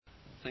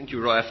Thank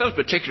you, Roy. I felt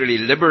particularly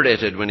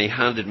liberated when he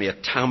handed me a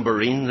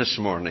tambourine this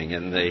morning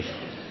in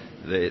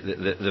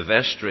the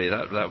vestry.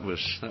 That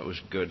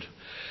was good.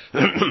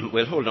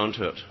 We'll hold on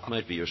to it.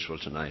 Might be useful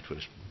tonight.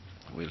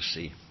 We'll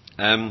see.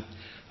 I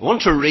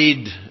want to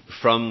read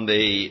from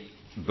the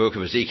book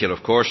of Ezekiel,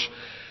 of course.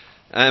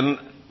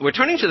 We're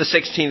turning to the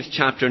 16th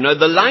chapter. Now,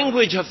 the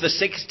language of the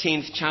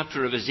 16th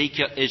chapter of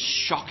Ezekiel is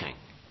shocking.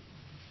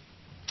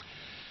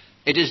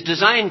 It is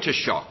designed to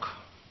shock,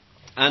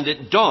 and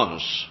it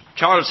does.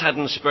 Charles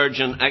Haddon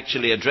Spurgeon,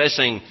 actually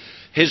addressing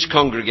his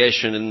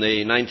congregation in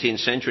the 19th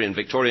century in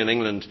Victorian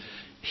England,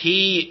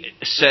 he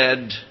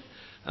said,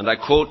 and I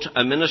quote,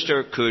 "A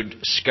minister could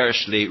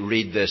scarcely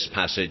read this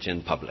passage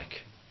in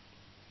public."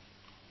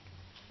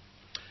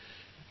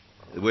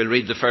 We'll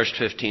read the first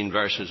 15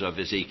 verses of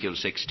Ezekiel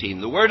 16.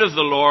 "The word of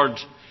the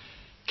Lord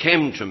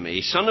came to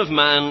me, Son of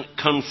man,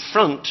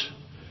 confront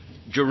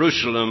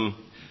Jerusalem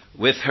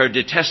with her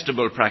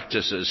detestable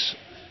practices,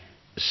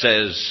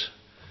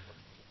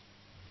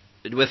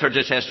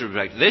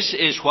 This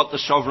is what the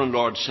sovereign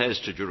Lord says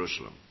to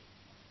Jerusalem.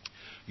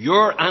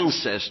 Your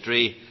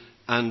ancestry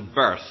and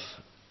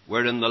birth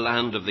were in the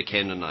land of the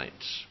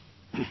Canaanites.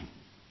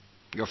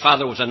 Your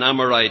father was an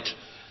Amorite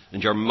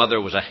and your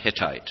mother was a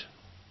Hittite.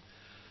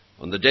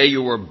 On the day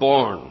you were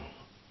born,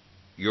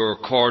 your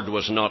cord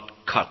was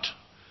not cut,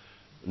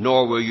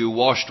 nor were you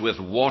washed with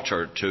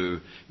water to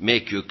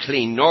make you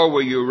clean, nor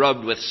were you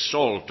rubbed with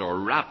salt or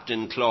wrapped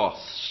in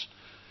cloths.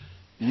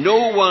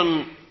 No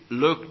one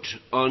looked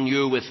on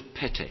you with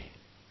pity,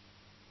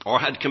 or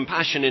had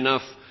compassion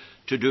enough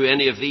to do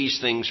any of these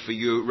things for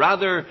you.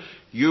 Rather,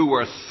 you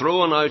were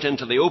thrown out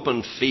into the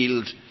open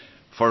field,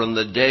 for on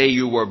the day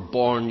you were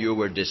born you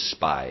were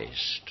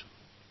despised.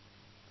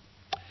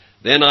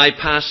 Then I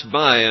passed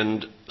by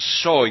and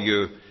saw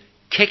you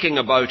kicking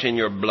about in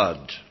your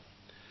blood.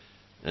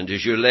 And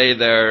as you lay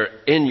there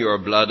in your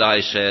blood,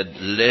 I said,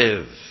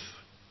 live.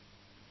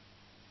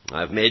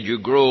 I've made you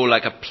grow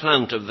like a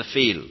plant of the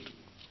field.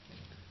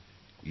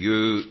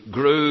 You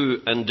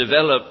grew and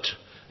developed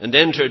and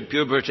entered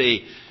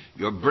puberty.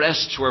 Your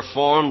breasts were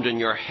formed and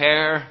your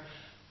hair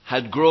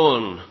had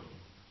grown.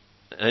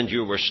 And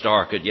you were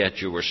stark, and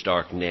yet you were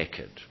stark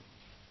naked.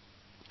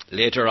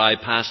 Later I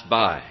passed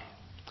by.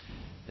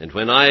 And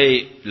when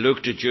I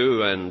looked at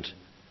you and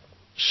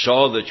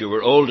saw that you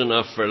were old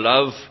enough for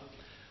love,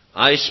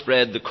 I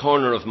spread the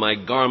corner of my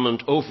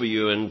garment over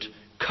you and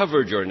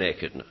covered your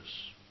nakedness.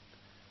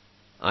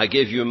 I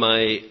gave you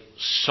my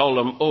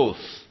solemn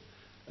oath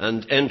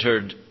and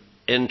entered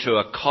into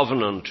a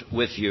covenant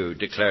with you,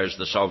 declares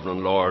the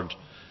sovereign Lord,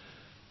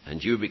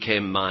 and you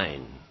became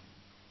mine.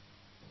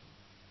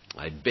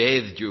 I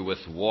bathed you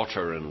with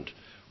water and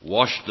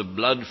washed the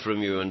blood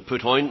from you and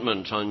put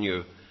ointment on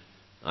you.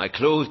 I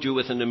clothed you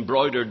with an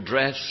embroidered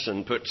dress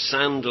and put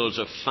sandals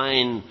of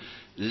fine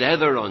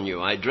leather on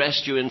you. I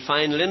dressed you in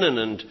fine linen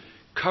and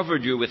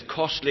covered you with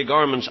costly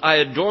garments. I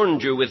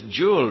adorned you with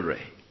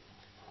jewelry.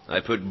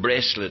 I put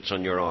bracelets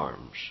on your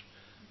arms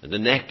and a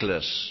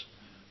necklace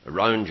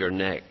around your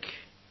neck.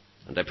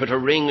 And I put a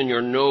ring in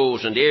your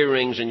nose and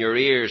earrings in your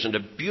ears and a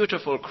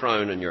beautiful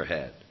crown on your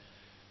head.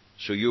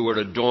 So you were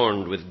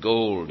adorned with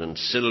gold and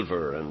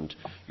silver, and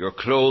your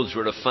clothes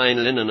were of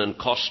fine linen and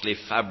costly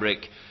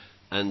fabric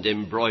and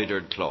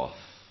embroidered cloth.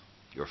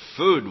 Your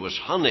food was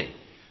honey,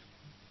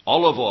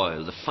 olive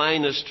oil, the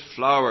finest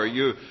flour.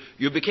 You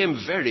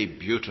became very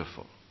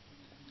beautiful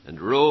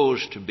and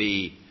rose to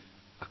be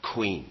a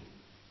queen.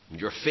 And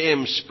your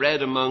fame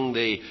spread among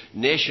the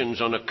nations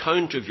on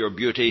account of your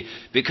beauty,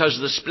 because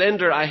the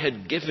splendor I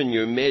had given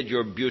you made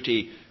your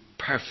beauty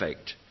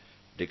perfect,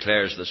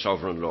 declares the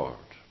sovereign Lord.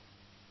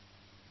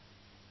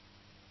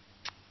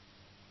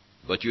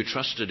 But you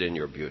trusted in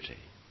your beauty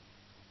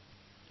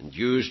and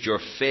used your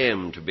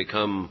fame to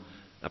become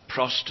a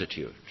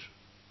prostitute.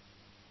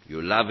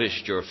 You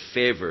lavished your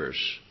favors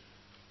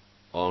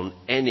on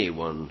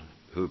anyone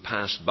who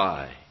passed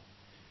by,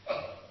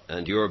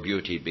 and your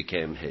beauty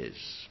became his.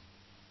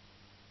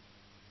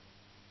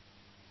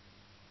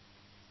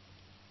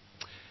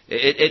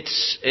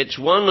 It's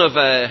one of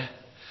a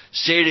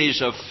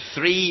series of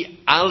 3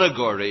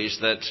 allegories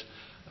that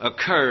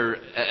occur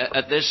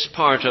at this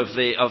part of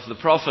the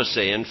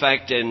prophecy. In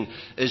fact, in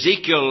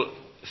Ezekiel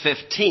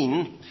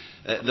 15,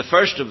 the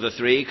first of the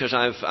 3, because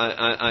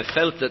I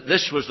felt that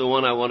this was the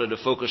one I wanted to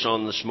focus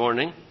on this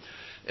morning.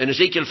 In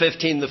Ezekiel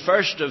 15, the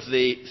first of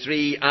the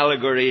 3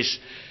 allegories,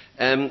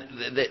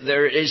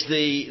 there is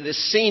the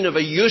scene of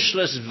a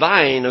useless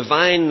vine, a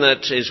vine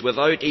that is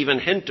without even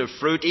hint of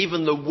fruit.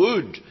 Even the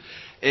wood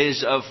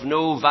is of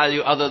no value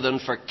other than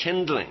for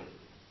kindling.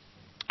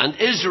 And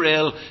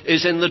Israel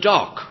is in the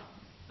dock.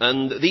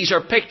 And these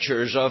are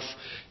pictures of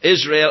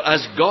Israel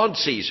as God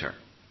sees her.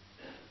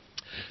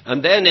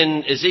 And then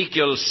in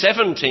Ezekiel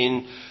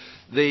 17,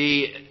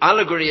 the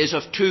allegory is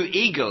of 2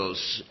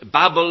 eagles,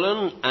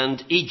 Babylon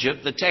and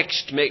Egypt. The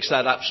text makes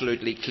that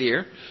absolutely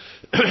clear.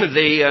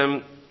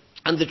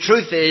 And the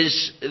truth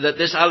is that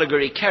this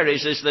allegory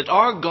carries is that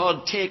our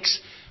God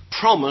takes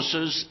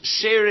promises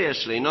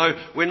seriously.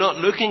 Now, we're not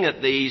looking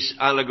at these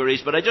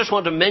allegories, but I just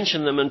want to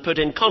mention them and put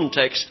in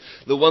context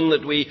the one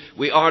that we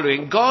are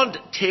looking. God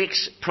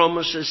takes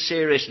promises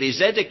seriously.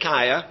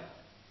 Zedekiah,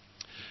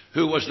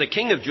 who was the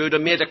king of Judah,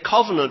 made a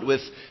covenant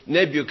with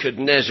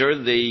Nebuchadnezzar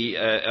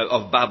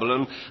of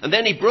Babylon, and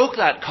then he broke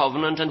that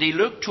covenant and he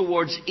looked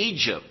towards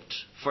Egypt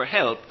for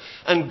help,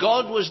 and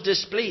God was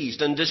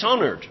displeased and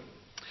dishonored.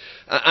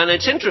 And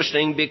it's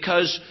interesting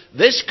because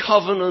this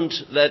covenant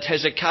that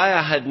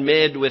Hezekiah had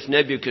made with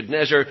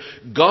Nebuchadnezzar,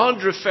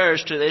 God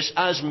refers to this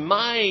as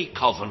my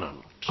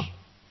covenant.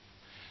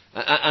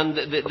 And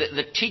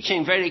the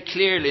teaching very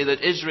clearly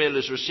that Israel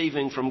is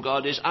receiving from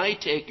God is, I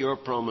take your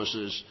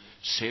promises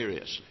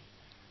seriously.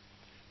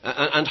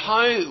 And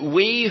how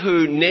we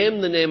who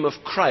name the name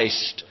of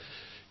Christ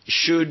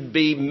should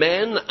be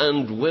men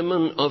and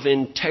women of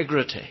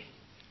integrity,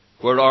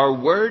 where our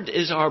word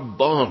is our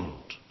bond.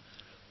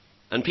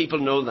 And people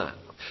know that.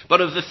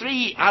 But of the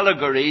three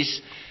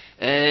allegories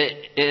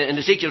in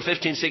Ezekiel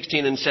 15,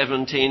 16 and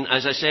 17,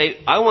 as I say,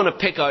 I want to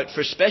pick out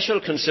for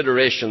special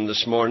consideration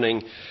this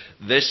morning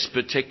this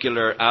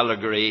particular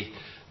allegory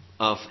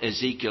of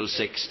Ezekiel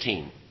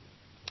 16.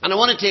 And I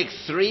want to take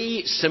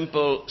three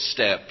simple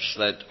steps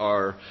that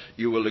are,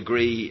 you will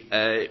agree,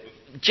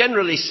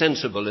 generally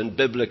sensible in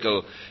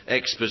biblical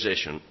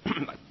exposition.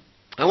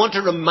 I want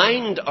to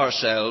remind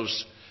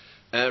ourselves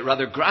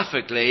rather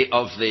graphically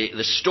of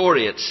the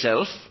story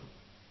itself.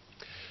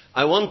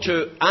 I want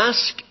to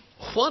ask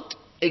what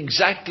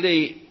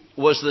exactly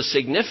was the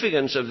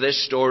significance of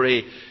this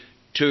story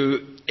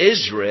to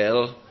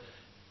Israel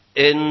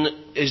in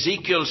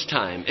Ezekiel's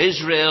time.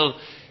 Israel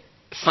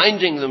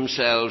finding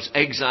themselves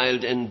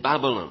exiled in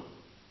Babylon.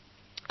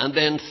 And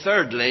then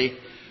thirdly,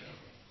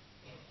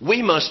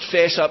 we must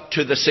face up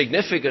to the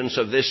significance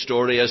of this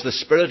story as the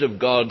Spirit of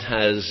God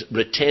has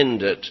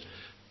retained it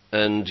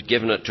and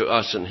given it to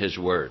us in His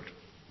Word.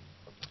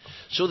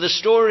 So the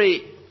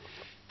story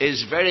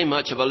is very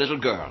much of a little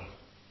girl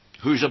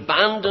who's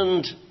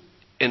abandoned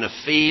in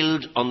a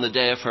field on the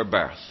day of her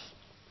birth.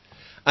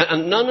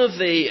 And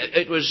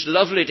it was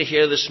lovely to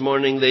hear this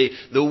morning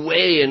the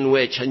way in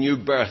which a new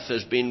birth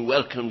has been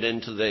welcomed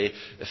into the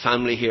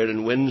family here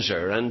in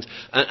Windsor,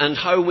 and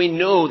how we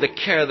know the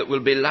care that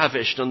will be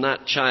lavished on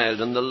that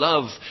child and the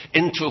love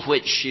into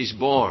which she's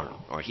born,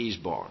 or he's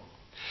born.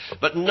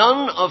 But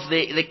none of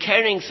the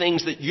caring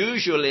things that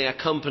usually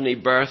accompany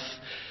birth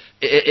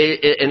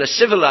in a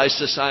civilized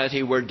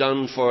society were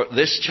done for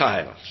this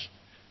child,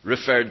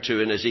 referred to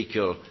in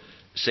Ezekiel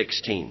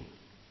 16.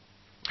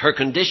 Her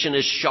condition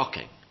is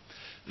shocking.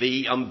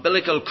 The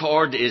umbilical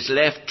cord is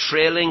left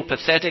trailing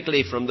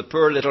pathetically from the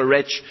poor little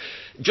wretch,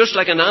 just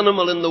like an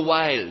animal in the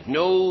wild.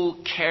 No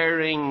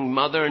caring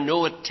mother,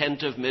 no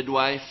attentive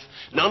midwife.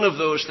 None of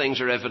those things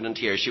are evident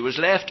here. She was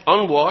left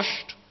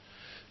unwashed,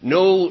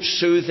 no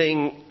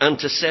soothing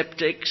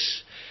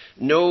antiseptics,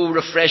 no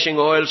refreshing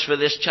oils for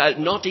this child,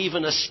 not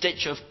even a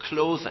stitch of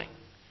clothing.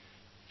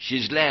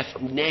 She's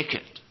left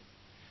naked,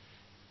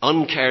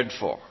 uncared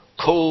for,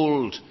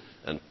 cold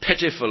and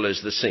pitiful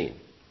is the scene.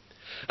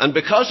 And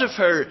because of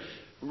her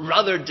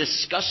rather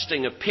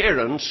disgusting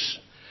appearance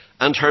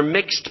and her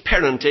mixed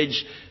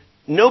parentage,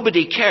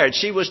 nobody cared.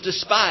 She was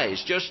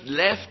despised, just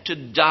left to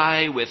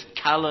die with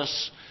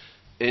callous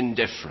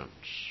indifference.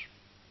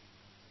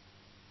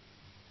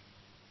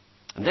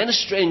 And then a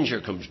stranger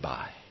comes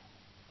by.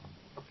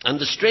 And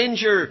the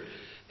stranger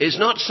is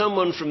not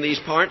someone from these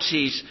parts.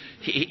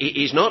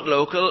 He's not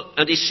local.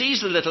 And he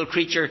sees the little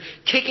creature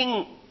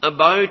kicking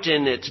about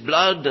in its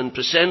blood and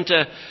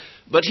placenta,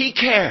 but he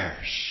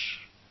cares.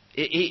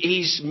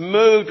 He's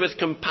moved with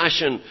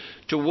compassion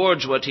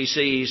towards what he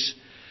sees,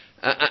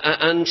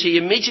 and he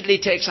immediately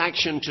takes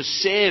action to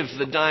save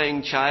the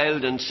dying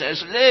child and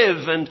says,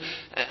 live,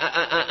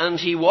 and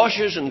he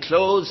washes and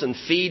clothes and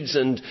feeds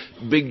and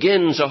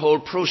begins a whole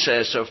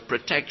process of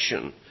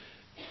protection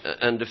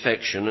and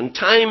affection. And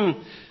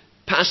time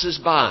passes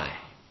by.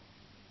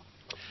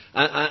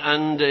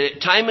 And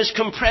time is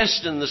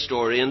compressed in the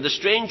story, and the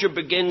stranger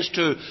begins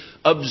to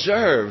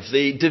observe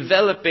the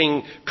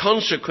developing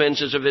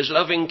consequences of his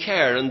loving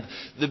care, and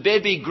the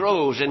baby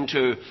grows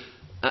into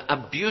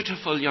a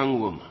beautiful young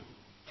woman.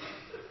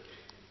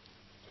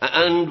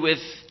 And with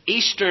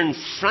Eastern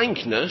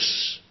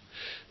frankness,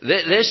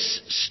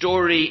 this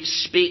story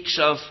speaks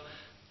of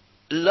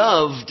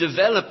love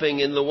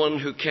developing in the one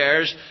who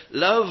cares,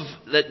 love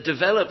that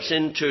develops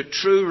into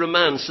true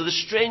romance. So the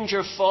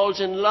stranger falls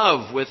in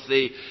love with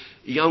the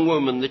young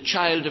woman, the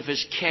child of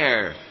his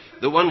care,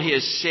 the one he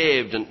has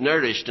saved and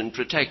nourished and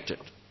protected.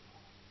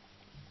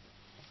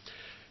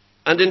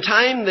 And in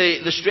time,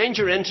 the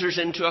stranger enters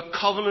into a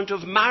covenant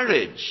of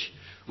marriage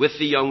with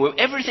the young woman.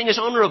 Everything is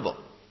honourable.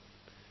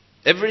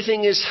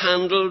 Everything is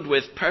handled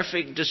with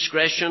perfect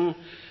discretion.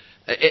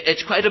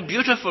 It's quite a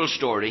beautiful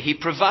story. He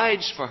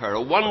provides for her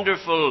a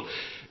wonderful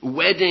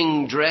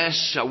wedding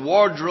dress, a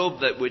wardrobe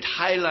that would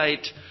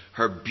highlight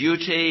her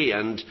beauty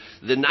and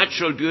the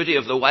natural beauty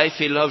of the wife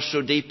he loves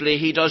so deeply.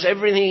 He does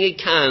everything he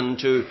can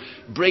to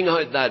bring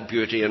out that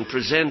beauty and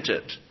present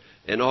it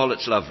in all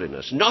its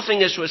loveliness.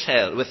 Nothing is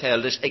withheld.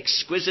 This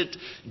exquisite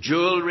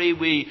jewelry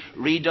we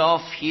read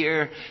of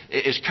here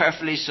is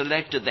carefully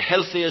selected. The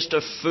healthiest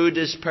of food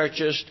is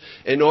purchased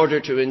in order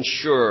to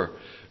ensure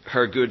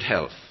her good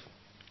health.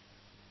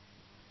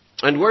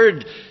 And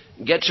word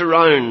gets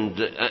around,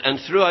 and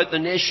throughout the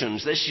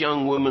nations, this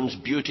young woman's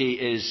beauty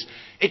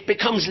it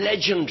becomes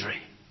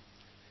legendary.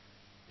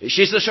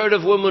 She's the sort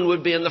of woman who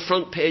would be on the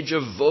front page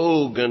of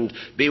Vogue and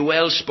be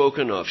well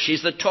spoken of.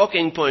 She's the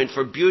talking point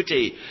for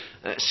beauty,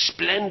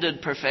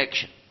 splendid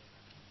perfection.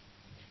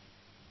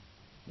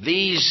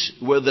 These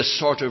were the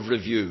sort of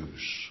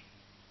reviews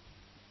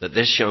that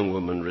this young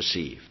woman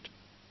received.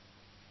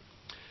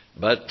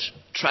 But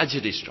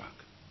tragedy struck.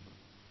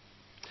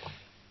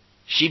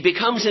 She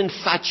becomes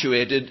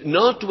infatuated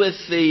not with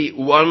the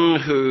one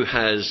who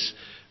has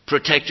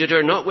protected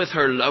her, not with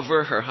her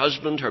lover, her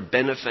husband, her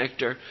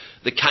benefactor,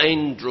 the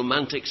kind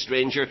romantic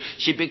stranger.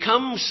 She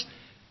becomes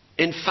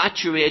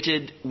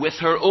infatuated with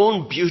her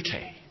own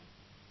beauty,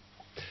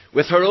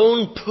 with her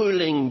own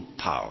pulling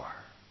power,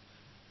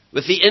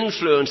 with the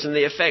influence and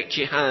the effect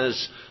she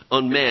has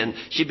on men.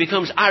 She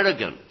becomes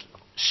arrogant,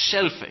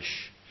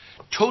 selfish,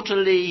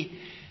 totally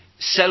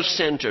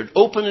self-centered,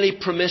 openly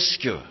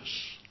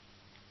promiscuous.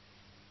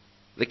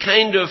 The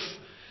kind of...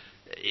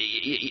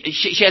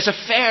 She has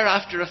affair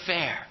after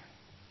affair.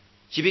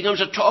 She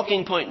becomes a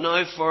talking point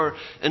now for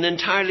an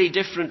entirely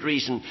different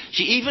reason.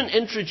 She even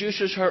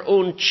introduces her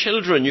own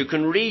children. You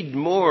can read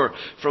more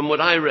from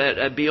what I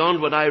read,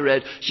 beyond what I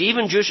read. She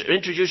even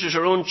introduces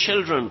her own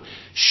children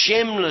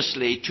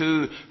shamelessly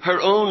to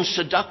her own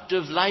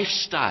seductive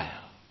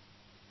lifestyle.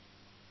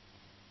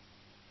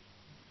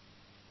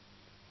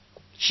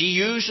 She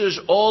uses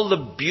all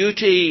the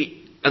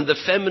beauty and the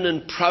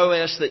feminine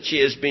prowess that she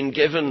has been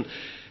given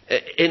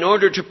in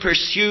order to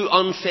pursue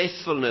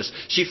unfaithfulness.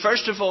 She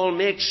first of all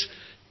makes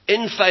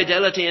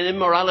infidelity and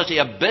immorality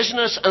a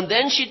business, and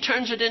then she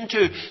turns it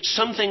into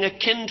something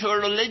akin to a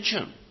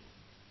religion.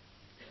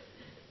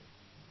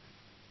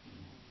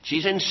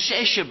 She's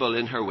insatiable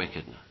in her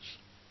wickedness.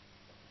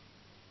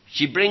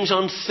 She brings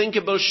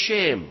unthinkable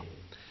shame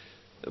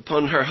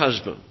upon her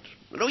husband.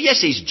 Oh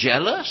yes, he's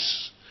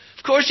jealous.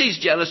 Of course he's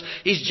jealous.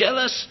 He's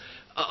jealous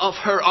of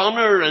her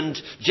honor and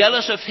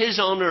jealous of his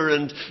honor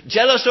and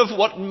jealous of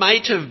what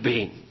might have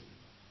been,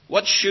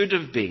 what should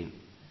have been.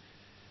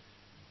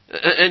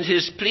 And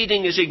his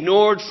pleading is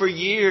ignored for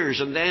years.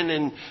 And then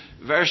in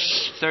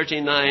verse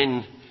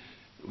 39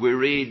 we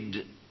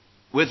read,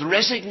 with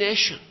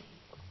resignation,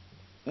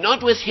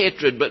 not with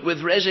hatred, but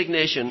with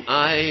resignation,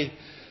 I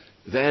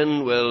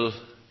then will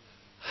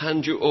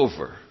hand you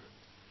over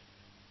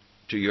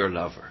to your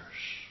lovers.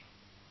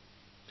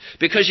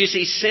 Because you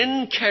see,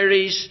 sin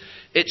carries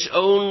its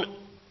own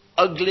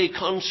ugly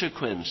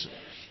consequences.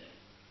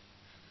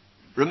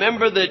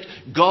 Remember that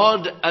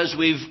God, as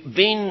we've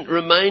been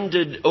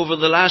reminded over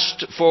the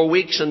last 4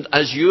 weeks, and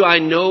as you, I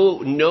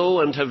know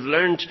and have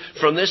learned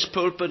from this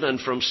pulpit and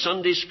from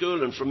Sunday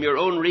school and from your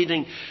own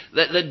reading,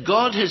 that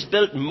God has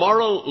built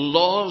moral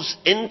laws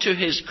into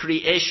His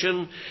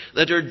creation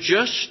that are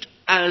just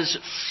as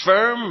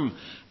firm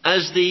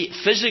as the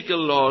physical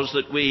laws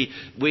that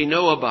we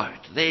know about.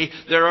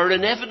 There are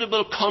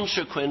inevitable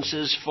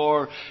consequences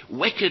for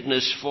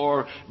wickedness,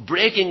 for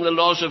breaking the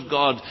laws of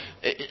God.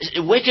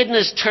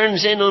 Wickedness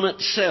turns in on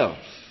itself.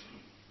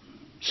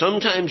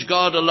 Sometimes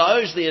God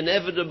allows the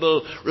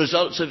inevitable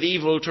results of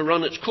evil to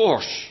run its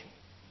course,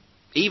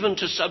 even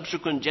to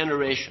subsequent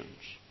generations.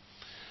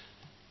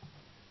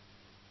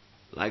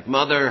 Like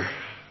mother,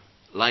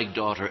 like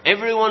daughter.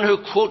 Everyone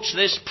who quotes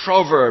this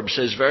proverb,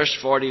 says verse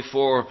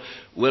 44,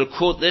 will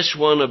quote this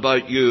one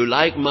about you,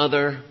 like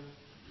mother,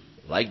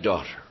 like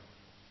daughter.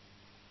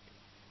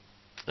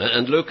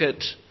 And look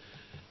at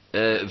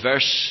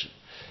verse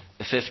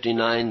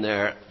 59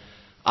 there.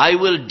 I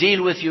will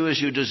deal with you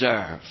as you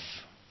deserve,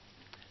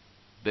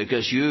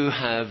 because you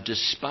have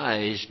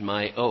despised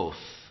my oath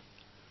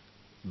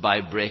by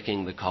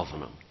breaking the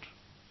covenant.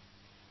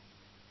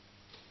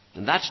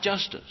 And that's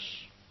justice.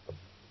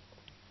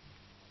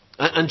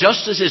 And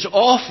justice is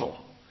awful.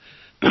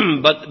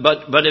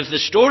 But if the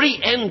story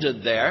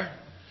ended there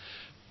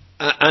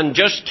and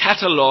just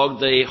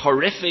catalogued the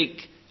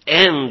horrific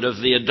end of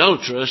the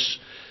adulteress,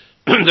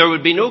 there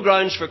would be no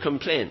grounds for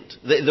complaint.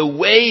 The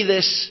way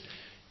this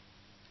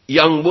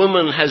young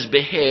woman has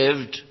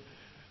behaved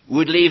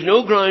would leave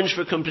no grounds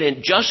for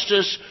complaint.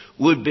 Justice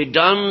would be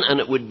done, and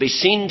it would be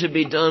seen to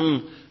be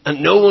done,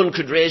 and no one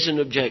could raise an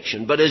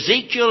objection. But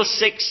Ezekiel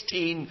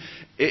 16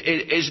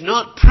 is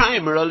not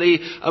primarily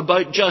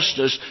about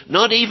justice,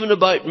 not even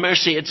about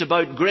mercy. It's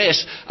about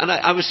grace. And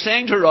I was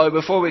saying to Roy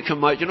before we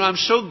come out, I'm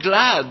so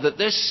glad that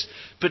this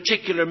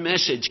particular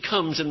message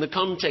comes in the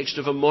context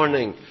of a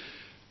morning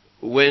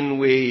when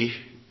we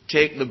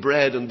take the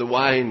bread and the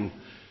wine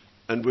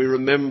and we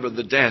remember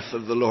the death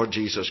of the Lord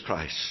Jesus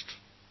Christ.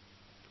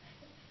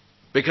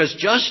 Because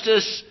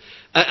justice,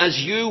 as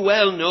you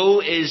well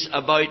know, is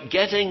about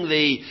getting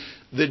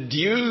the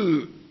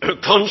due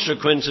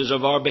consequences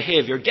of our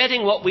behavior,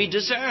 getting what we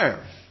deserve.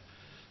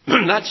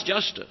 That's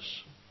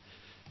justice.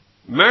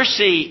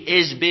 Mercy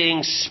is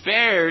being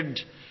spared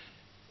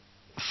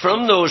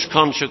from those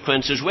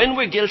consequences when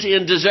we're guilty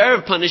and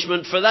deserve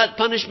punishment, for that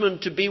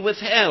punishment to be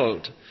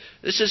withheld.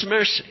 This is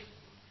mercy.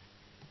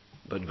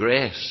 But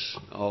grace,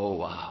 oh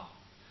wow.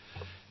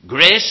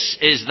 Grace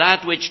is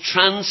that which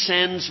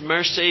transcends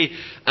mercy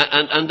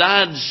and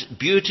adds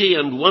beauty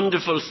and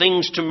wonderful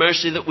things to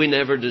mercy that we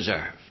never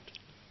deserved.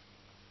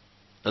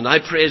 And I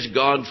praise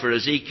God for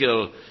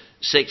Ezekiel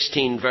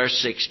 16, verse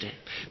 16.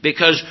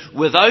 Because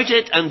without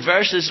it and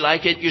verses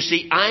like it, you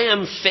see, I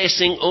am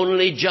facing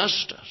only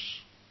justice.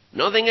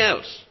 Nothing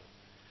else.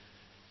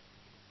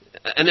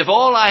 And if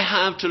all I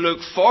have to look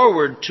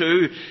forward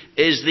to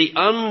is the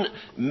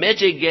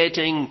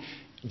unmitigating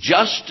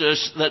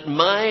justice that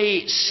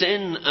my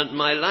sin and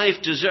my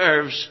life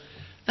deserves,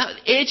 that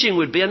aging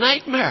would be a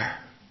nightmare.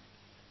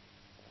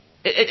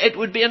 It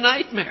would be a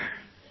nightmare.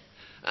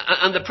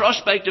 And the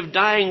prospect of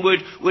dying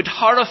would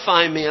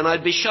horrify me, and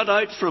I'd be shut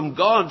out from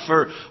God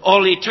for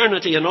all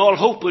eternity, and all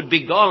hope would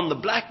be gone, the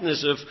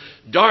blackness of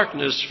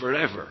darkness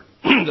forever.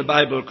 The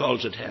Bible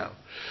calls it hell.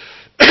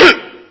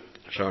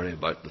 Sorry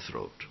about the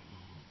throat.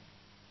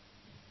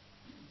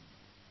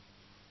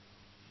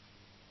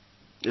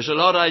 There's a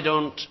lot I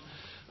don't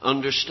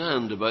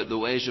understand about the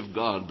ways of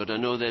God, but I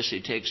know this: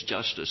 He takes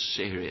justice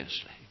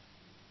seriously.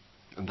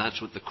 And that's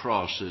what the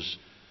cross is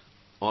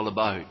all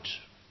about.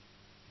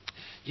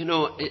 You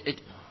know,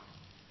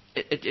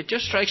 it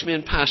just strikes me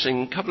in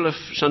passing. A couple of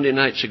Sunday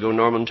nights ago,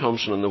 Norman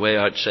Thompson on the way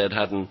out said,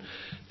 "Do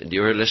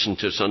you ever listen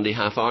to Sunday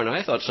Half Hour?" And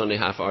I thought Sunday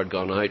Half Hour had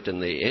gone out in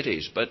the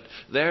 80s, but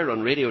there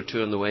on Radio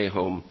 2 on the way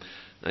home,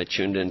 I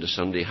tuned into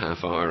Sunday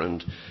Half Hour,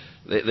 and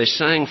they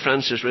sang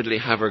Francis Ridley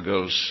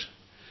Havergal's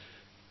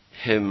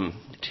hymn,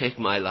 "Take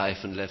My Life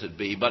and Let It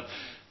Be." But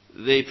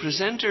the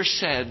presenter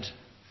said,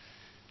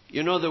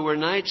 you know, there were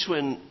nights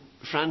when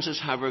Frances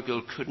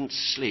Havergal couldn't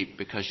sleep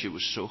because she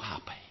was so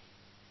happy.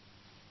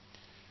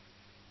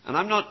 And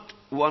I'm not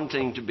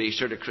wanting to be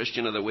sort of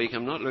Christian of the week.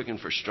 I'm not looking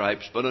for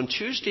stripes. But on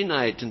Tuesday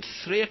night at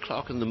 3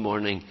 o'clock in the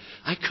morning,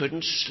 I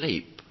couldn't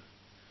sleep.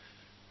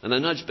 And I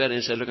nudged Betty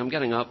and said, "Look, I'm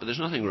getting up, but there's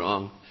nothing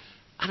wrong."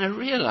 And I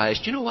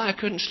realized, you know why I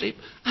couldn't sleep?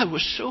 I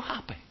was so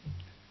happy.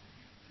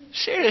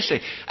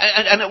 Seriously.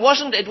 And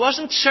it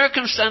wasn't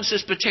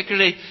circumstances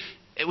particularly.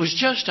 It was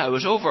just I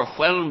was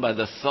overwhelmed by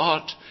the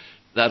thought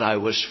that I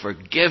was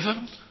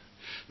forgiven,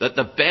 that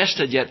the best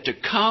had yet to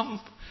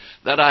come,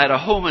 that I had a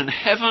home in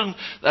heaven,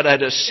 that I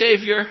had a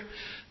Saviour,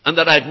 and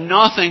that I had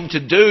nothing to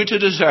do to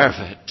deserve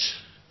it.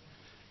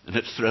 And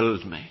it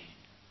thrilled me.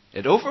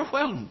 It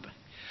overwhelmed me.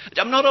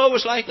 I'm not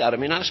always like that. I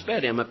mean, ask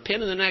Betty. I'm a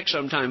pain in the neck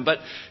sometimes.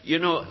 But, you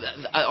know,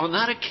 on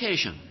that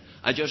occasion,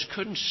 I just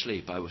couldn't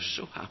sleep. I was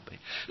so happy.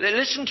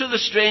 Listen to the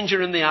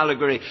stranger in the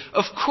allegory.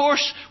 Of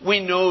course, we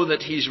know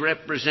that he's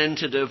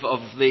representative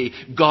of the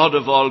God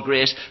of all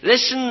grace.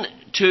 Listen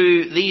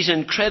to these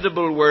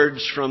incredible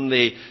words from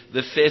the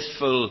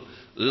faithful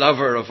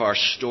lover of our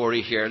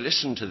story here.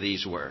 Listen to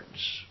these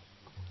words.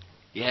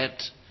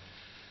 Yet,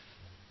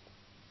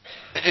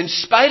 in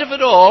spite of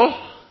it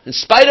all, in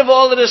spite of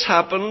all that has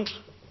happened,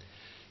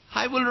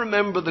 I will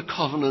remember the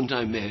covenant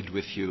I made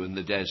with you in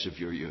the days of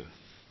your youth.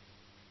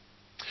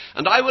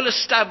 And I will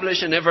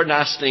establish an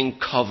everlasting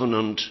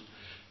covenant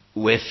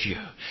with you.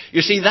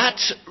 You see,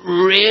 that's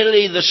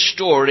really the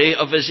story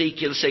of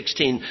Ezekiel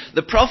 16.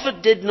 The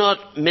prophet did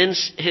not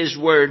mince his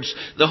words.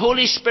 The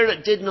Holy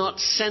Spirit did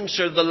not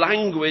censor the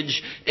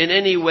language in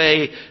any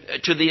way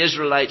to the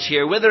Israelites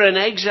here. Whether in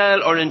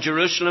exile or in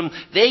Jerusalem,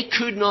 they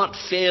could not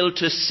fail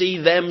to see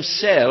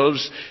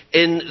themselves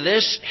in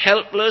this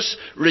helpless,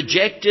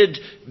 rejected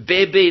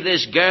baby,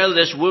 this girl,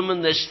 this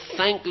woman, this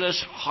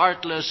thankless,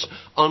 heartless,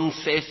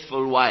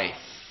 unfaithful wife.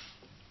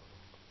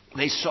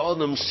 They saw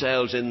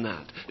themselves in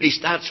that. At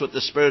least that's what the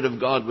Spirit of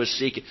God was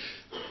seeking.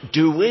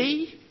 Do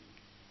we?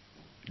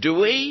 Do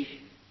we?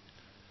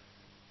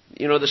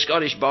 You know, the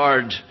Scottish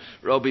bard,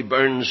 Robbie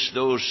Burns,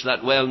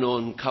 that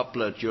well-known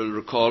couplet, you'll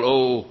recall,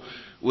 "Oh,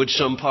 would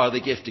some power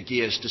the gift to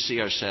give us to see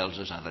ourselves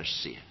as others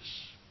see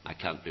us." I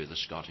can't do the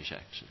Scottish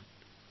accent.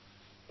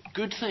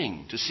 Good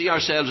thing to see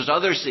ourselves as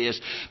others see us.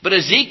 But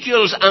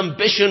Ezekiel's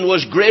ambition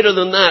was greater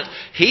than that.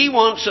 He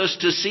wants us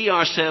to see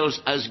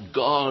ourselves as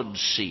God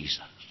sees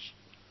us.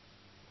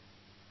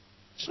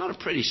 It's not a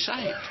pretty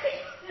sight.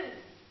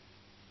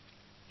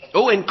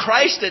 Oh, in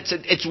Christ,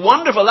 it's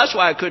wonderful. That's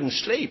why I couldn't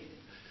sleep.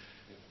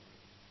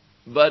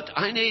 But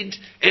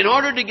in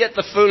order to get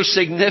the full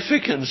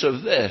significance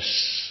of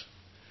this,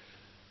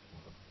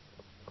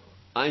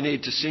 I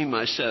need to see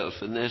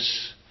myself in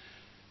this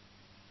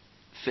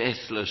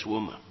faithless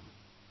woman.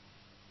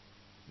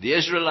 The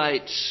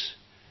Israelites,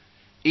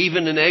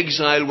 even in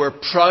exile, were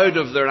proud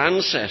of their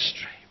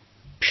ancestry.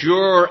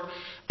 Pure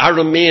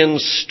Aramean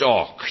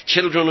stock,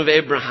 children of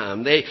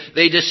Abraham.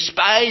 They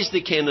despised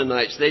the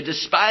Canaanites. They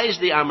despised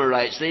the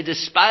Amorites. They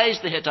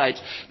despised the Hittites.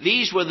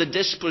 These were the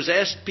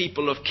dispossessed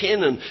people of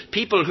Canaan,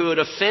 people who had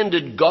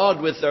offended God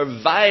with their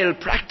vile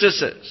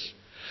practices.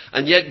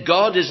 And yet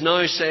God is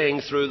now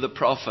saying through the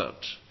prophet,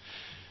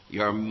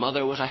 your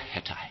mother was a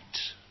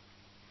Hittite.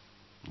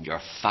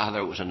 Your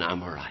father was an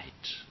Amorite.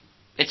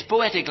 It's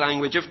poetic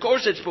language. Of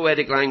course it's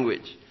poetic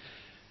language.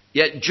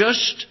 Yet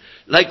just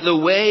like the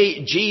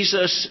way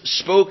Jesus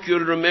spoke, you'll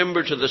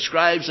remember, to the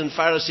scribes and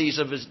Pharisees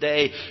of his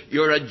day,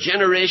 you're a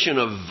generation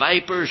of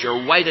vipers,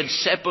 you're whited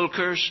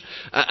sepulchres,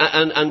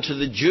 and to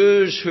the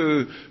Jews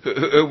who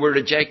were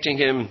rejecting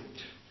him,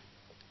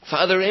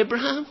 Father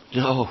Abraham?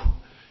 No,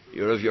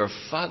 you're of your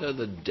father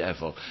the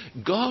devil.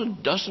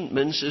 God doesn't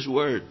mince his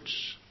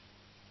words.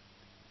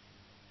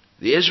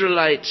 The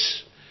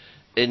Israelites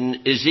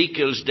in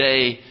Ezekiel's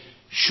day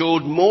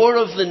showed more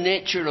of the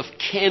nature of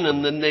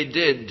Canaan than they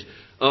did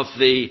of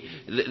the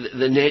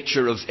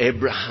nature of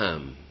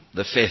Abraham,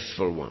 the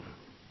faithful one.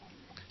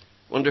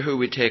 Wonder who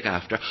we take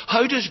after.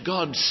 How does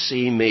God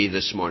see me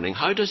this morning?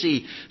 How does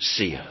he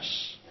see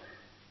us?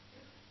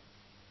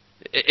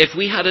 If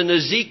we had an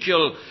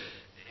Ezekiel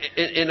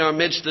in our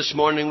midst this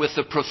morning with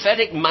the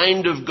prophetic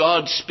mind of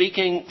God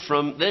speaking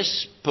from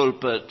this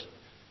pulpit,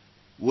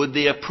 would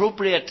the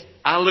appropriate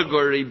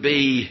allegory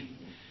be,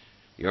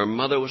 your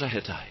mother was a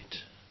Hittite?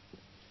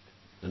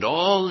 And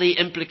all the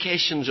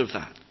implications of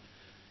that.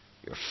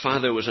 Your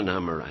father was an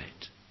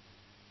Amorite.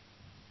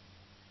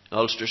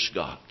 Ulster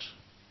Scot,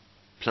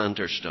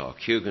 planter stock,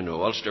 Huguenot,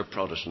 Ulster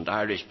Protestant,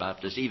 Irish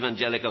Baptist,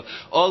 Evangelical,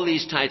 all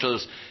these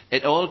titles,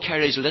 it all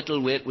carries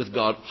little weight with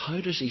God. How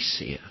does he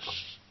see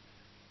us?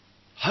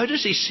 How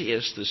does he see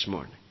us this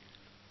morning?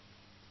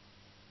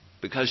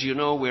 Because you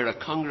know we're a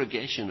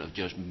congregation of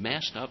just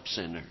messed up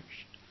sinners.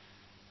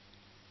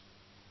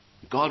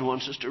 God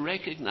wants us to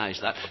recognize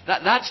that.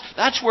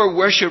 That's where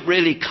worship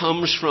really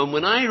comes from.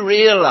 When I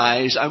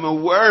realize I'm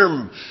a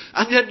worm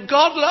and yet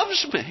God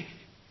loves me.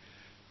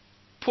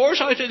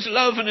 Pours out his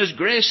love and his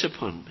grace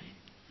upon me.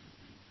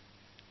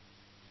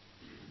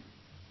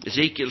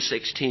 Ezekiel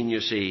 16,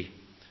 you see,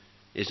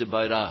 is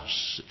about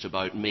us. It's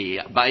about me.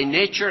 By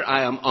nature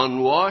I am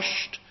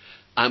unwashed.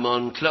 I'm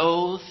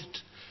unclothed.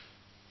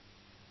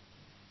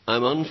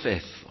 I'm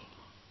unfaithful.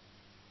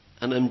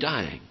 And I'm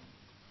dying.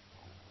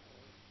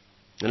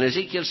 And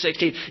Ezekiel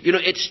 16, you know,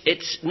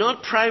 it's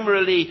not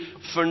primarily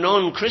for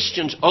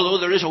non-Christians, although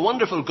there is a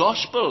wonderful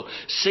gospel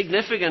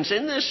significance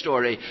in this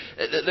story.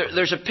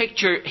 There's a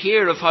picture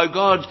here of how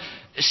God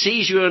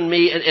sees you and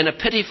me in a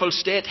pitiful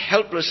state,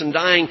 helpless and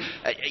dying.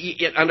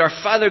 And our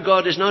Father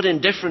God is not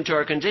indifferent to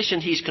our condition.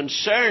 He's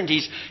concerned.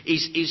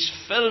 He's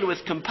filled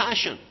with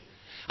compassion.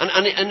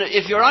 And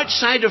if you're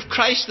outside of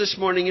Christ this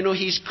morning, you know,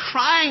 he's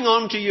crying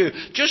onto you,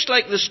 just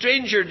like the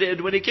stranger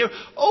did when he came.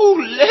 Oh,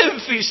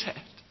 live, he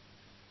said.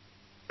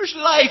 There's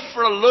life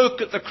for a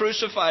look at the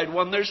crucified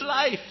one. There's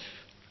life.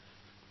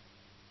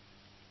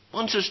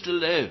 Wants us to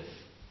live.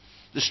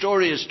 The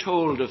story is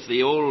told of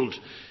the old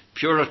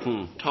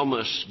Puritan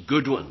Thomas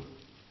Goodwin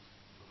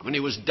when he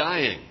was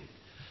dying.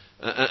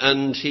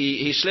 And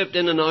he slipped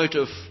in and out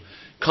of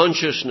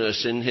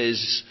consciousness in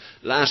his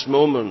last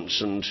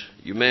moments. And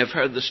you may have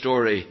heard the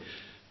story.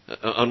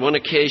 On one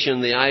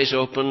occasion the eyes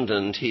opened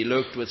and he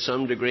looked with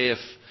some degree of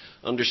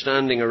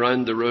understanding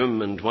around the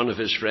room. And one of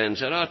his friends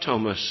said,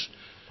 Thomas,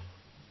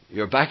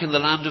 you're back in the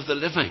land of the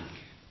living.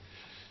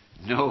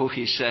 No,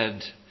 he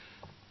said,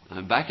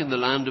 I'm back in the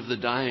land of the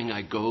dying.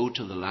 I go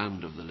to the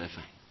land of the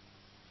living.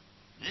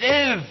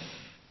 Live!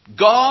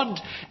 God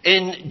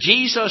in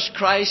Jesus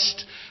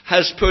Christ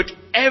has put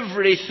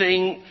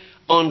everything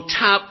on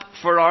tap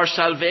for our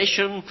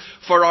salvation,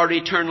 for our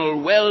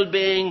eternal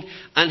well-being,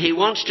 and he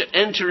wants to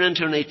enter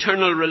into an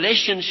eternal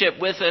relationship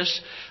with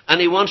us,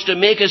 and he wants to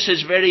make us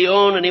his very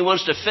own, and he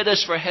wants to fit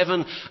us for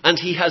heaven, and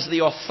he has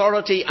the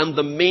authority and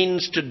the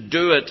means to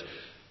do it.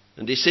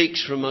 And he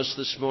seeks from us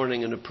this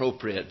morning an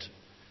appropriate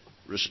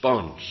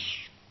response.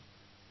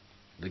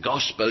 The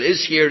gospel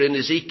is here in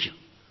Ezekiel.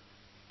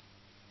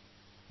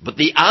 But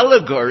the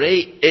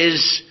allegory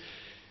is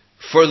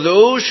for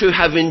those who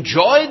have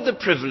enjoyed the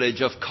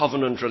privilege of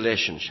covenant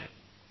relationship.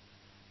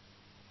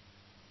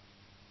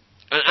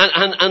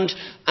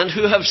 And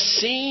who have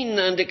seen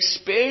and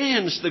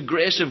experienced the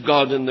grace of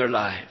God in their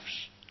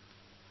lives.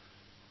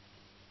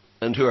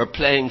 And who are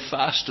playing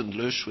fast and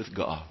loose with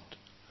God.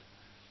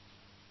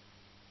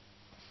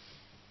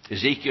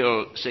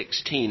 Ezekiel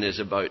 16 is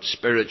about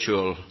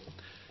spiritual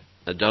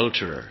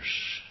adulterers.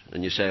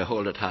 And you say,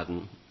 hold it,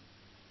 Haddon.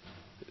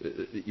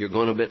 You're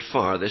going a bit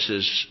far. This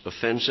is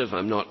offensive.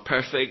 I'm not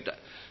perfect.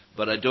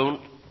 But I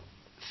don't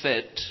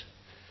fit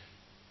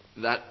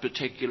that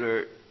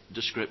particular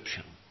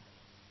description.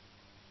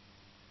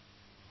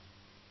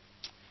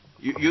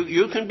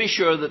 You can be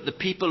sure that the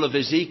people of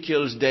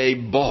Ezekiel's day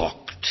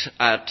balked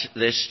at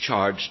this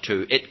charge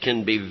too. It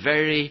can be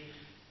very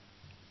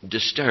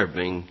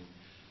disturbing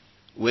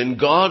when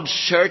God's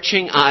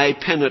searching eye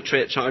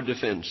penetrates our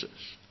defenses.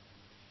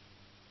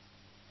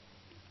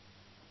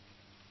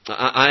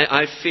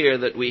 I fear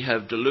that we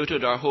have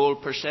diluted our whole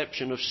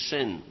perception of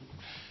sin.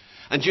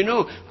 And you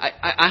know,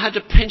 I had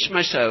to pinch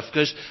myself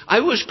because I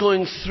was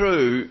going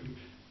through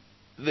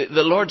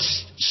the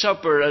Lord's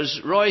Supper as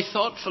Roy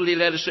thoughtfully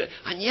led us through,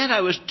 and yet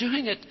I was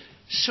doing it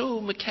so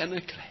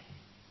mechanically.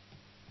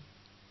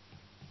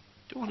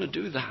 Don't want to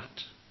do that.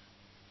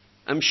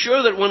 I'm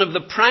sure that one of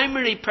the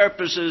primary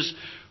purposes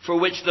for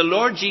which the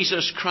Lord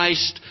Jesus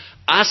Christ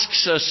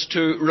asks us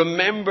to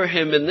remember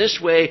him in this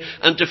way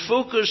and to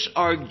focus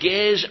our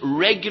gaze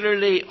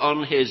regularly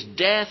on his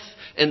death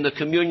in the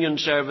communion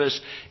service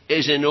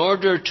is in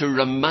order to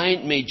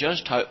remind me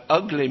just how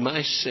ugly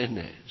my sin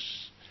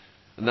is.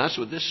 And that's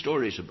what this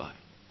story is about.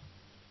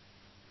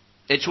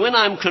 It's when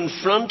I'm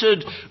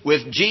confronted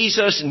with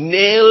Jesus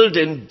nailed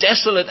in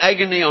desolate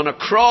agony on a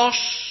cross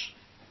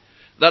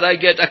that I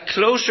get a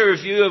closer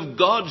view of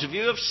God's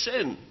view of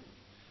sin.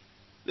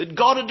 That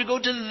God had to go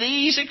to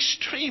these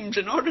extremes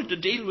in order to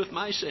deal with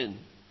my sin.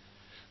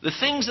 The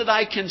things that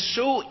I can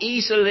so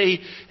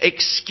easily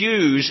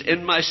excuse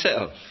in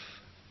myself.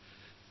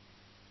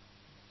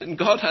 And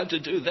God had to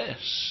do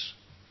this.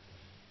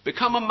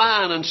 Become a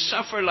man and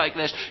suffer like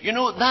this. You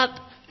know, that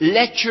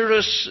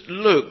lecherous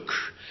look,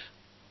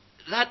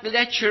 that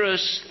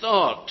lecherous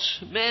thought,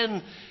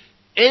 men,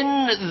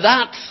 in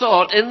that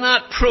thought, in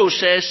that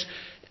process,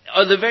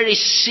 are the very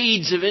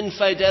seeds of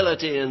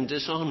infidelity and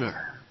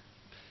dishonor.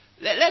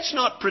 Let's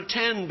not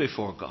pretend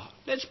before God.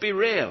 Let's be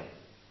real.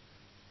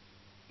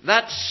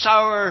 That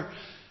sour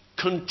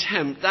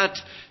contempt, that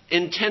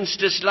intense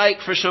dislike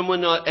for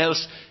someone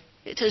else,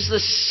 it has the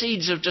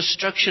seeds of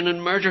destruction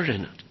and murder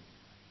in it.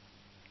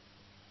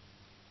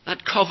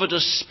 That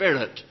covetous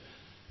spirit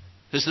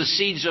has the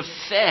seeds of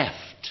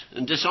theft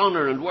and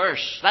dishonor and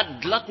worse.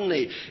 That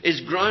gluttony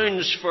is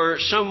grounds for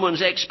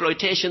someone's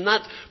exploitation.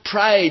 That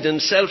pride and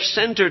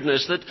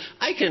self-centeredness that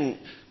I can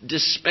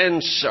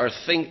dispense or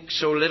think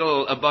so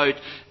little about,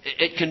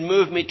 it can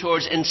move me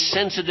towards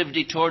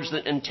insensitivity towards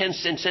the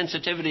intense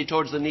insensitivity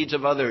towards the needs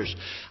of others.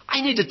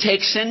 I need to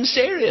take sin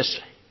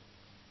seriously.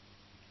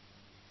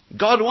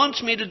 God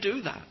wants me to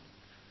do that.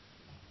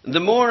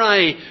 The more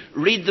I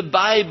read the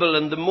Bible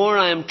and the more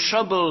I am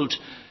troubled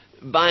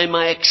by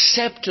my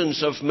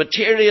acceptance of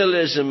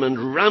materialism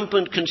and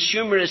rampant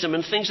consumerism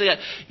and things like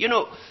that. You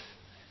know,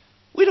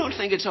 we don't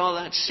think it's all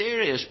that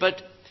serious,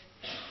 but,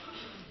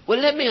 well,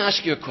 let me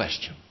ask you a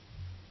question.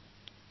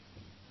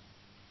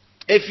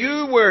 If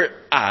you were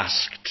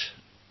asked,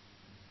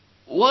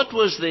 what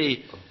was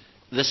the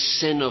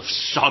sin of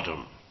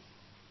Sodom?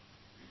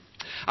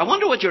 I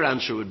wonder what your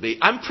answer would be.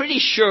 I'm pretty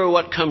sure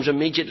what comes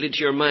immediately to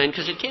your mind,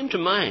 because it came to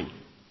mine.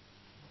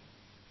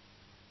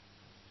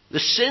 The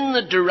sin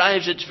that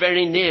derives its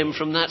very name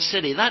from that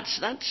city.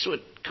 That's what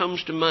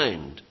comes to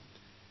mind.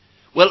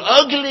 Well,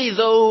 ugly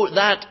though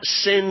that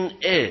sin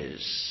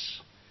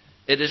is,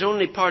 it is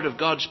only part of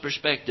God's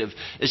perspective.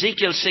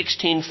 Ezekiel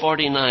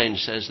 16:49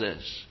 says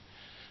this.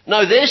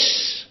 Now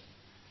this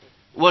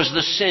was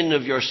the sin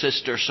of your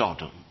sister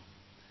Sodom.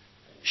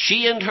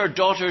 She and her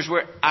daughters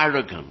were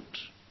arrogant,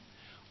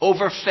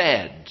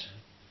 overfed,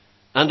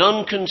 and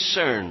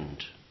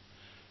unconcerned.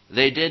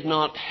 They did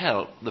not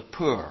help the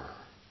poor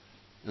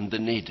and the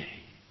needy.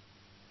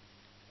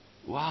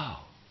 Wow.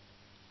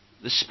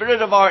 The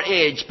spirit of our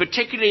age,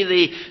 particularly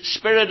the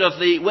spirit of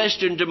the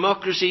Western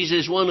democracies,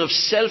 is one of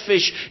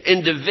selfish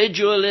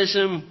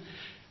individualism.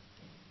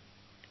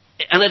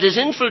 And it has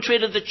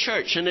infiltrated the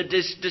church, and it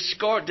has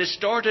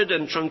distorted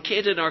and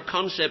truncated our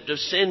concept of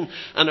sin,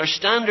 and our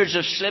standards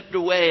have slipped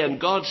away,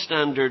 and God's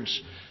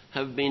standards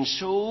have been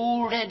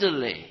so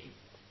readily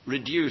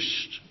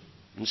reduced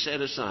and set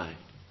aside.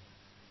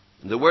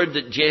 And the word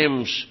that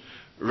James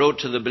wrote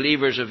to the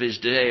believers of his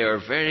day are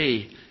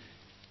very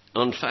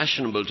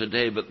unfashionable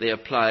today, but they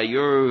apply.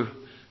 You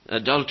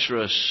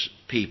adulterous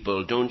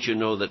people, don't you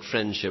know that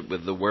friendship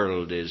with the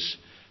world is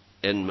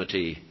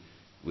enmity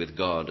with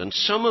God? And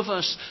some of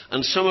us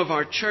and some of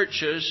our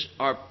churches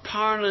are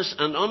powerless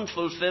and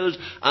unfulfilled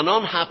and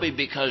unhappy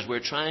because we're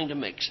trying to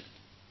mix it.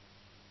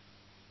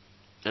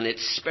 And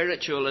it's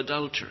spiritual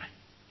adultery.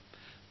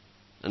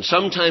 And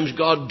sometimes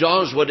God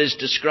does what is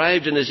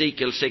described in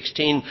Ezekiel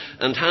 16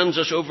 and hands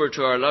us over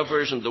to our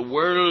lovers, and the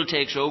world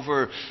takes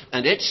over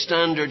and its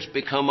standards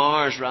become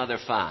ours rather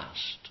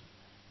fast.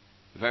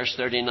 Verse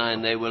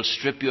 39, they will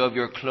strip you of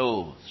your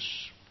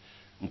clothes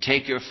and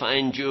take your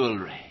fine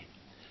jewelry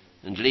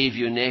and leave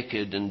you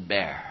naked and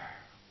bare.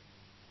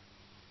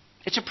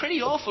 It's a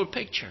pretty awful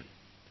picture.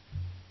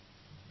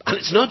 And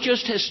it's not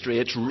just history,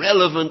 it's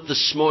relevant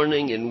this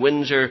morning in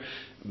Windsor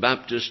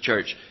Baptist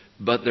Church.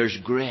 But there's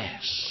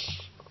grace.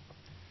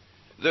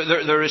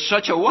 There is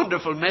such a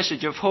wonderful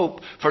message of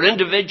hope for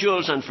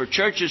individuals and for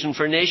churches and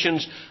for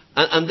nations.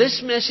 And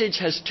this message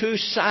has two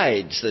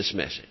sides, this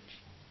message.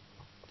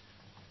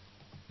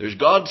 There's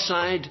God's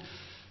side.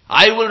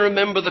 I will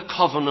remember the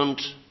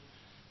covenant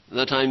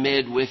that I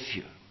made with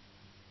you.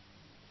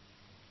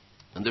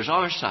 And there's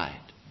our side.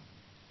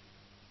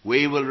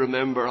 We will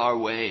remember our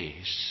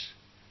ways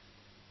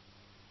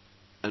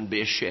and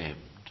be ashamed.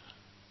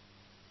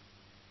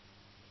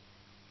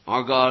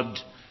 Our God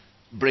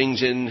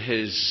brings in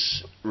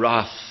his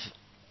wrath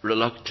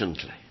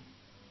reluctantly.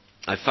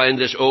 I find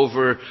this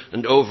over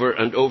and over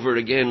and over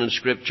again in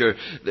Scripture.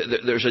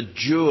 There's a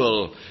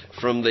jewel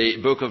from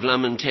the book of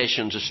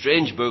Lamentations, a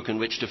strange book in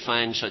which to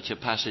find such a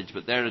passage,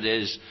 but there it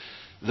is.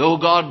 Though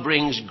God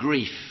brings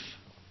grief,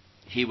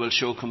 he will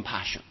show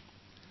compassion.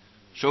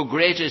 So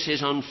great is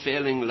his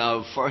unfailing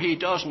love, for he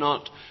does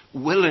not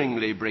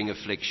willingly bring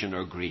affliction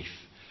or grief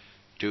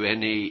to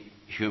any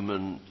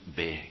human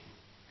being.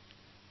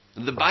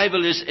 The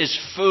Bible is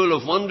full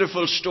of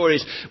wonderful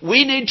stories.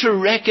 We need to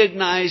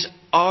recognize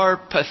our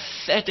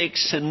pathetic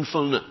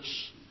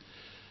sinfulness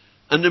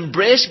and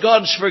embrace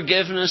God's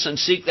forgiveness and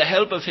seek the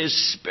help of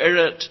his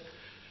Spirit.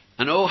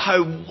 And oh,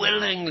 how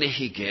willingly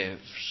he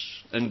gives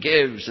and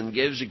gives and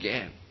gives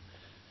again.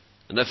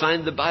 And I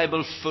find the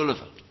Bible full of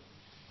it.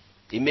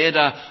 He made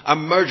a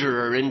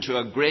murderer into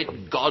a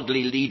great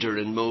godly leader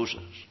in Moses.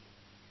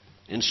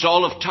 In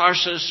Saul of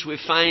Tarsus, we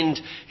find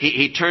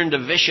he turned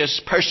a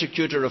vicious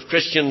persecutor of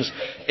Christians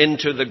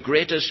into the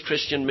greatest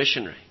Christian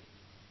missionary.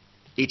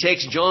 He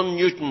takes John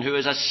Newton, who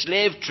is a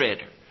slave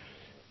trader,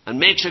 and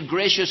makes a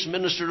gracious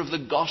minister of the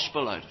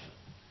gospel out of him.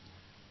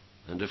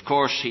 And of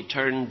course, he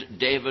turned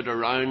David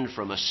around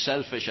from a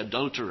selfish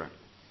adulterer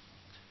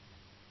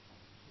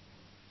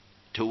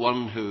to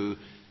one who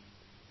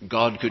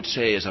God could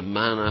say is a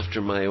man after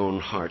my own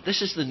heart.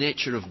 This is the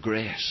nature of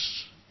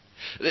grace.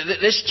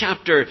 This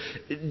chapter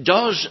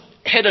does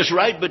hit us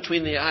right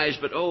between the eyes,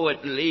 but oh,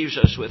 it leaves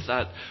us with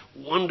that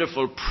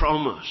wonderful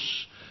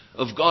promise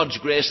of God's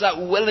grace, that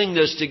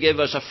willingness to give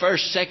us a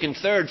first, second,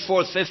 third,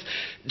 fourth, fifth,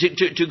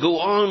 to go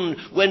on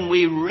when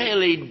we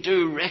really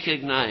do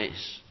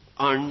recognize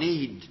our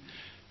need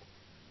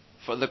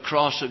for the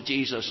cross of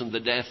Jesus and the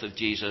death of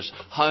Jesus,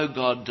 how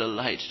God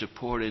delights to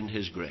pour in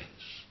his grace.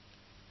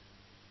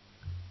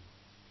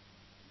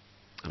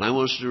 And I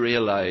want us to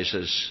realize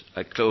as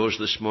I close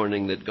this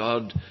morning that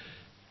God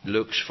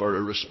looks for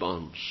a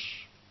response.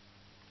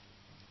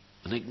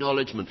 An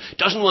acknowledgement.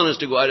 Doesn't want us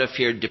to go out of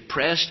here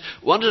depressed.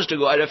 Wants us to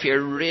go out of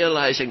here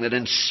realizing that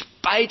in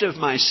spite of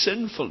my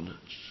sinfulness,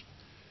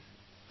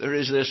 there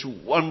is this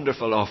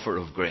wonderful offer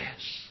of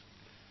grace.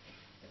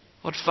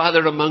 What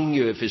father among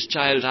you, if his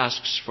child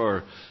asks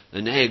for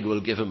an egg,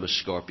 will give him a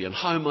scorpion?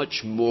 How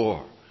much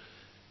more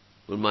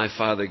will my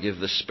Father give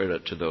the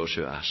Spirit to those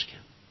who ask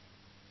him?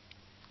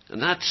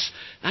 And that's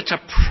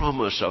a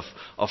promise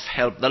of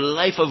help. The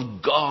life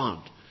of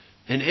God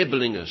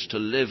enabling us to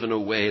live in a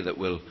way that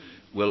will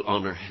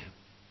honour him.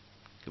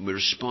 Can we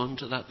respond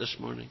to that this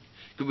morning?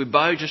 Could we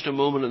bow just a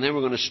moment and then we're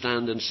going to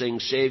stand and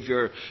sing,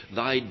 Saviour,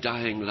 thy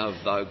dying love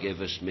thou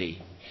givest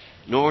me.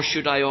 Nor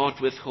should I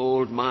aught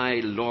withhold,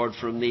 my Lord,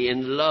 from thee.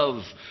 In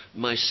love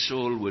my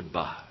soul would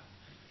bow.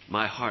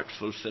 My heart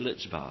fulfill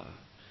its vow.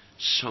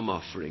 Some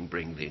offering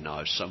bring thee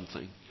now,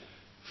 something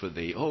for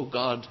thee. Oh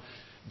God,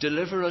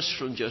 deliver us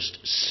from just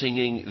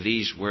singing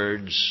these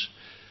words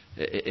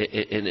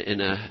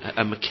in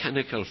a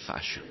mechanical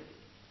fashion.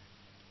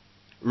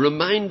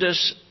 Remind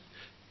us,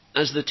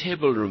 as the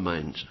table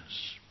reminds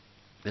us,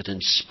 that in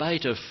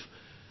spite of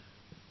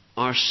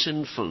our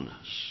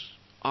sinfulness,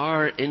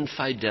 our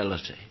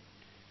infidelity,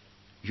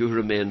 you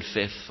remain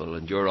faithful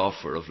and your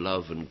offer of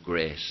love and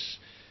grace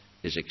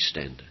is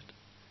extended.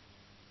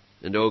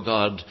 And oh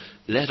God,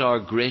 let our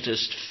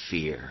greatest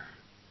fear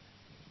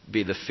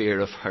be the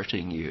fear of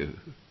hurting you.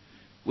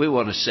 We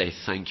want to say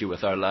thank you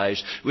with our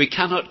lives. We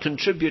cannot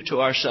contribute to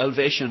our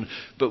salvation,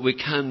 but we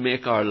can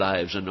make our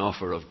lives an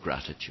offer of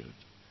gratitude.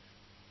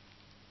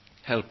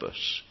 Help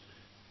us.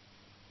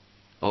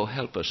 Oh,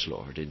 help us,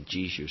 Lord, in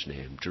Jesus'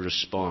 name, to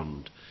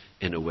respond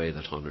in a way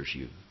that honours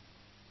you.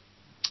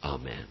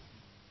 Amen.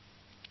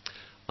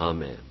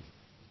 Amen.